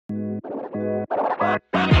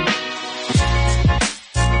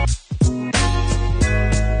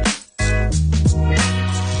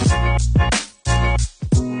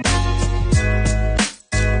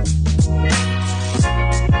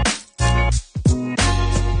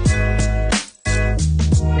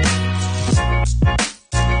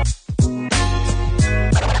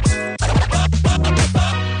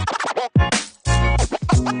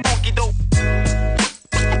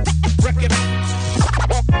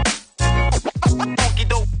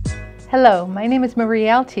Hello, my name is Marie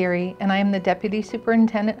Altieri, and I am the Deputy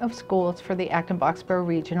Superintendent of Schools for the Acton-Boxborough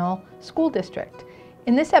Regional School District.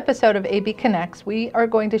 In this episode of AB Connects, we are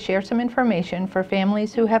going to share some information for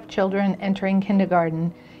families who have children entering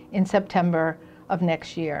kindergarten in September of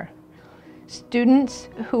next year. Students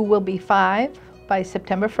who will be 5 by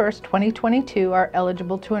September 1st, 2022 are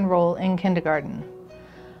eligible to enroll in kindergarten.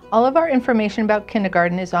 All of our information about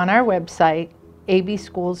kindergarten is on our website,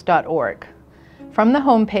 abschools.org. From the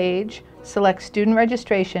home page, select student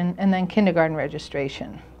registration and then kindergarten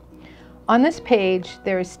registration. On this page,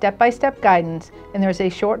 there is step-by-step guidance, and there's a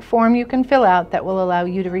short form you can fill out that will allow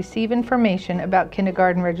you to receive information about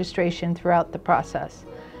kindergarten registration throughout the process.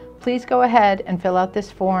 Please go ahead and fill out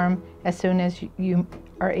this form as soon as you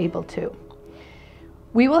are able to.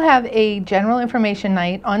 We will have a general information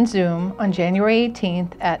night on Zoom on January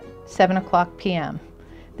 18th at 7:00 p.m.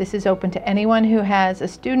 This is open to anyone who has a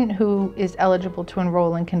student who is eligible to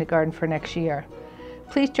enroll in kindergarten for next year.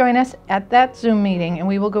 Please join us at that Zoom meeting, and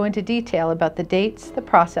we will go into detail about the dates, the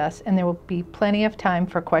process, and there will be plenty of time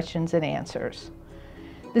for questions and answers.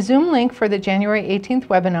 The Zoom link for the January 18th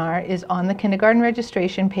webinar is on the kindergarten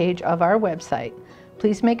registration page of our website.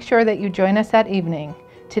 Please make sure that you join us that evening.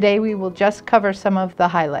 Today we will just cover some of the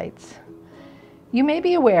highlights. You may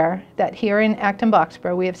be aware that here in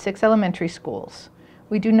Acton-Boxborough we have 6 elementary schools.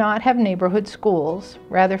 We do not have neighborhood schools.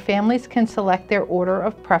 Rather, families can select their order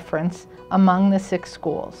of preference among the 6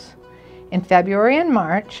 schools. In February and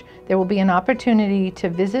March, there will be an opportunity to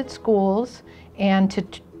visit schools and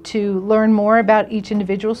to learn more about each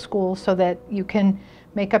individual school so that you can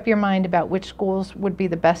make up your mind about which schools would be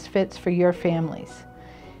the best fits for your families.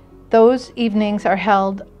 Those evenings are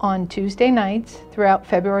held on Tuesday nights throughout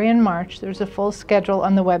February and March. There's a full schedule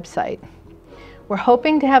on the website. We're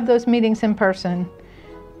hoping to have those meetings in person,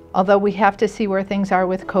 although we have to see where things are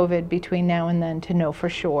with COVID between now and then to know for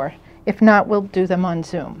sure. If not, we'll do them on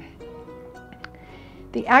Zoom.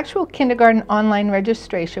 The actual kindergarten online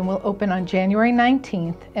registration will open on January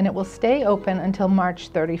 19th, and it will stay open until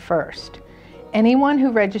March 31st. Anyone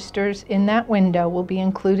who registers in that window will be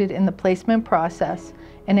included in the placement process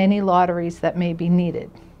and any lotteries that may be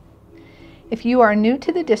needed. If you are new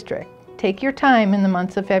to the district, take your time in the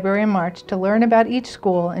months of February and March to learn about each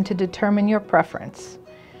school and to determine your preference.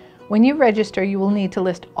 When you register, you will need to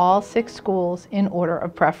list all 6 schools in order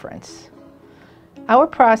of preference. Our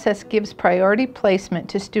process gives priority placement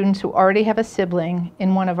to students who already have a sibling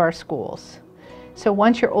in one of our schools. So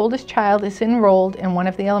once your oldest child is enrolled in one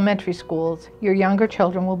of the elementary schools, your younger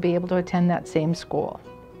children will be able to attend that same school.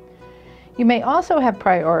 You may also have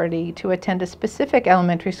priority to attend a specific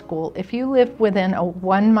elementary school if you live within a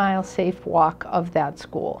 1-mile safe walk of that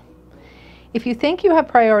school. If you think you have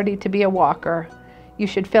priority to be a walker, you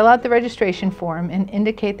should fill out the registration form and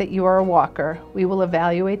indicate that you are a walker. We will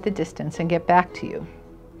evaluate the distance and get back to you.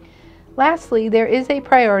 Lastly, there is a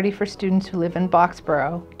priority for students who live in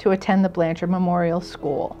Boxborough to attend the Blanchard Memorial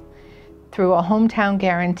School through a hometown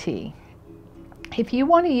guarantee. If you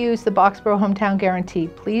want to use the Boxborough Hometown Guarantee,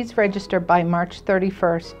 please register by March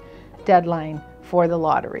 31st deadline for the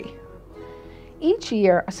lottery. Each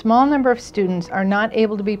year, a small number of students are not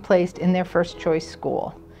able to be placed in their first choice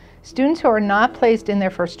school. Students who are not placed in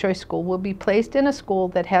their first choice school will be placed in a school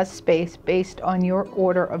that has space based on your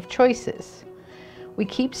order of choices. We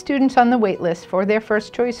keep students on the wait list for their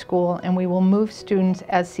first choice school, and we will move students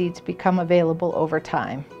as seats become available over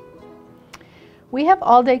time. We have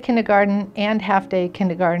all-day kindergarten and half-day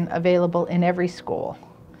kindergarten available in every school.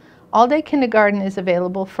 All-day kindergarten is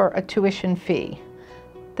available for a tuition fee.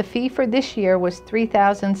 The fee for this year was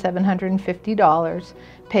 $3,750,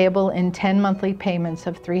 payable in 10 monthly payments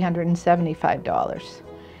of $375.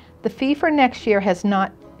 The fee for next year has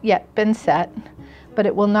not yet been set, but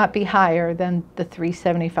it will not be higher than the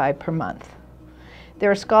 $375 per month. There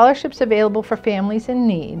are scholarships available for families in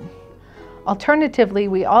need. Alternatively,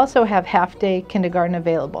 we also have half-day kindergarten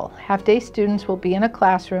available. Half-day students will be in a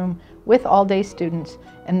classroom with all-day students,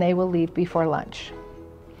 and they will leave before lunch.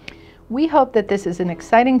 We hope that this is an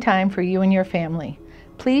exciting time for you and your family.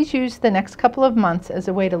 Please use the next couple of months as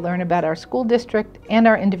a way to learn about our school district and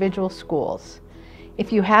our individual schools.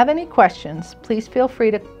 If you have any questions, please feel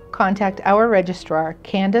free to contact our registrar,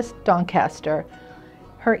 Candace Doncaster.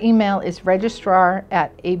 Her email is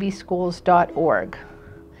registrar@abschools.org.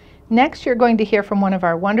 Next, you're going to hear from one of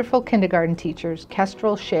our wonderful kindergarten teachers,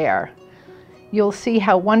 Kestrel Scher. You'll see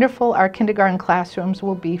how wonderful our kindergarten classrooms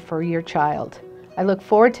will be for your child. I look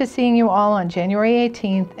forward to seeing you all on January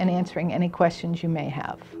 18th and answering any questions you may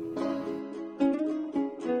have.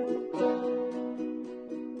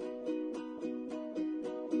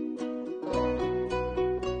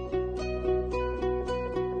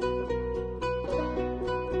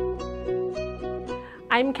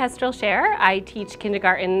 I'm Kestrel Scher. I teach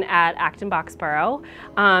kindergarten at Acton Boxborough,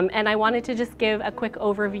 and I wanted to just give a quick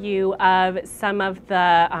overview of some of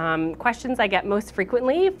the questions I get most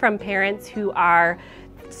frequently from parents who are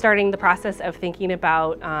starting the process of thinking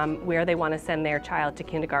about where they want to send their child to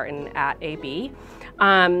kindergarten at AB.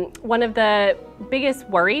 One of the biggest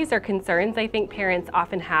worries or concerns I think parents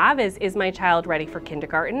often have is my child ready for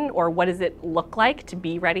kindergarten, or what does it look like to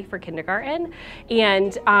be ready for kindergarten?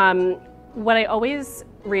 And what I always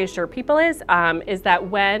reassure people is that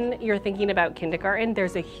when you're thinking about kindergarten,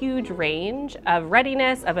 there's a huge range of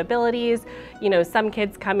readiness, of abilities. You know, some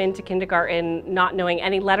kids come into kindergarten not knowing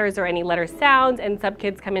any letters or any letter sounds, and some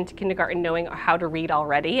kids come into kindergarten knowing how to read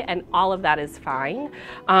already, and all of that is fine.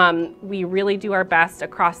 We really do our best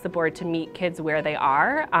across the board to meet kids where they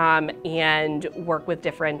are and work with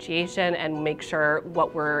differentiation and make sure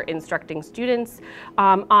what we're instructing students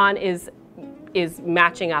on is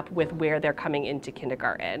matching up with where they're coming into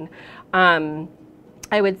kindergarten.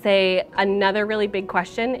 I would say another really big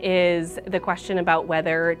question is the question about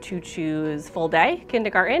whether to choose full day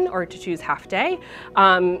kindergarten or to choose half day.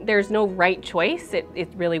 There's no right choice.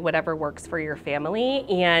 It's really whatever works for your family.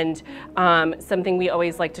 And something we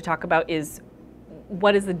always like to talk about is,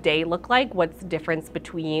 what does the day look like? What's the difference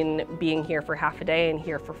between being here for half a day and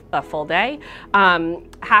here for a full day?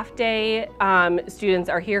 Half day students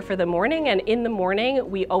are here for the morning, and in the morning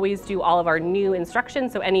we always do all of our new instruction,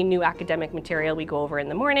 so any new academic material we go over in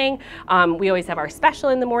the morning. We always have our special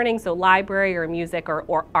in the morning, so library or music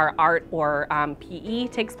or our art or PE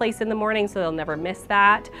takes place in the morning, so they'll never miss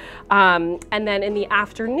that. And then in the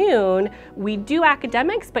afternoon we do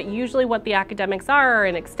academics, but usually what the academics are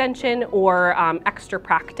an extension or extra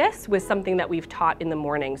practice with something that we've taught in the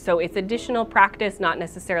morning. So it's additional practice, not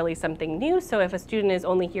necessarily something new. So if a student is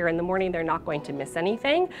only here in the morning, they're not going to miss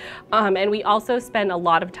anything. And we also spend a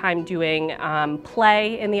lot of time doing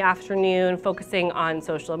play in the afternoon, focusing on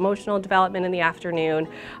social emotional development in the afternoon,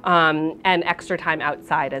 and extra time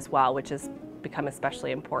outside as well, which is become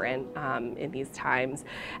especially important in these times.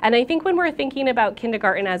 And I think when we're thinking about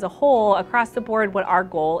kindergarten as a whole, across the board, what our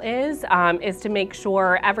goal is to make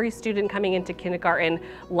sure every student coming into kindergarten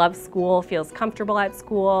loves school, feels comfortable at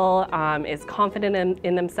school, is confident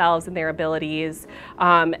in themselves and their abilities,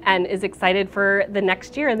 and is excited for the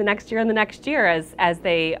next year and the next year and the next year as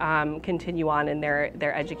they continue on in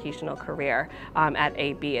their educational career at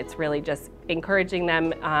AB. It's really just encouraging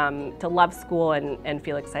them to love school and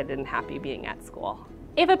feel excited and happy being at school.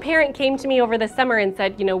 If a parent came to me over the summer and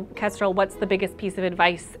said, you know, Kestrel, what's the biggest piece of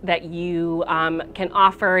advice that you can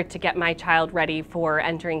offer to get my child ready for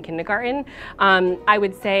entering kindergarten? I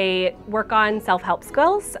would say work on self-help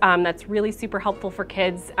skills. That's really super helpful for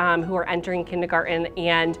kids who are entering kindergarten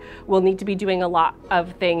and will need to be doing a lot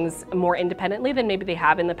of things more independently than maybe they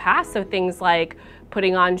have in the past. So things like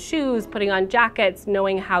putting on shoes, putting on jackets,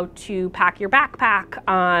 knowing how to pack your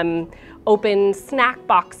backpack, open snack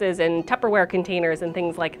boxes and Tupperware containers and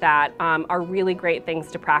things like that are really great things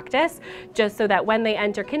to practice, just so that when they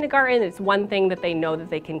enter kindergarten, it's one thing that they know that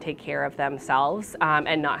they can take care of themselves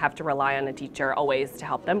and not have to rely on a teacher always to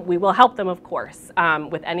help them. We will help them, of course,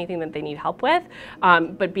 with anything that they need help with,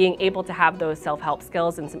 but being able to have those self-help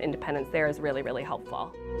skills and some independence there is really, really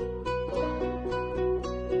helpful.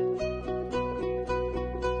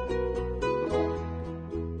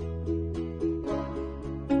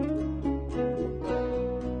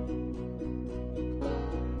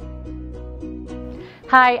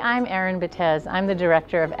 Hi, I'm Erin Betez. I'm the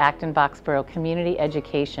director of Acton Boxborough Community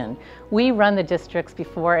Education. We run the district's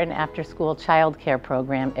before and after school childcare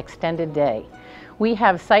program, Extended Day. We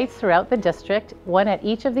have sites throughout the district, one at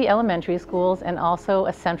each of the elementary schools and also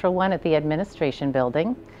a central one at the administration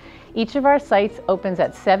building. Each of our sites opens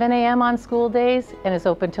at 7 a.m. on school days and is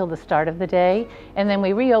open till the start of the day, and then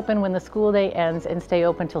we reopen when the school day ends and stay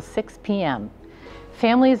open till 6 p.m.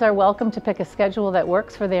 Families are welcome to pick a schedule that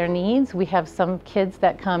works for their needs. We have some kids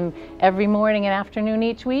that come every morning and afternoon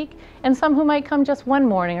each week, and some who might come just one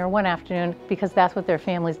morning or one afternoon because that's what their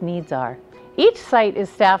family's needs are. Each site is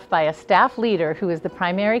staffed by a staff leader who is the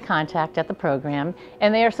primary contact at the program,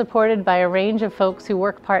 and they are supported by a range of folks who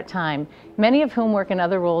work part-time, many of whom work in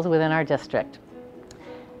other roles within our district.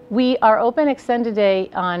 We are open extended day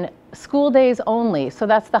on school days only, so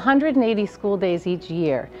that's the 180 school days each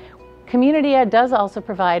year. Community Ed does also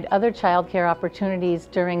provide other childcare opportunities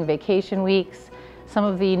during vacation weeks, some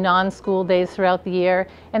of the non-school days throughout the year,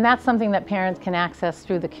 and that's something that parents can access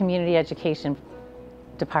through the Community Education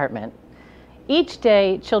Department. Each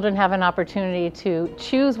day, children have an opportunity to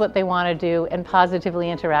choose what they want to do and positively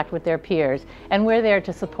interact with their peers, and we're there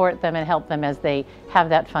to support them and help them as they have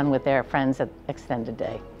that fun with their friends at Extended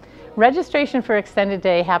Day. Registration for Extended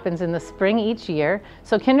Day happens in the spring each year,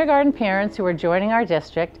 so kindergarten parents who are joining our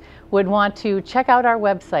district would want to check out our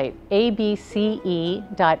website,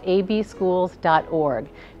 abce.abschools.org.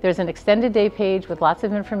 There's an Extended Day page with lots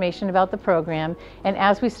of information about the program, and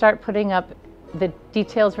as we start putting up the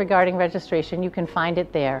details regarding registration, you can find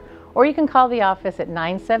it there. Or you can call the office at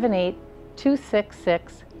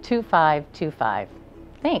 978-266-2525.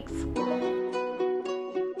 Thanks.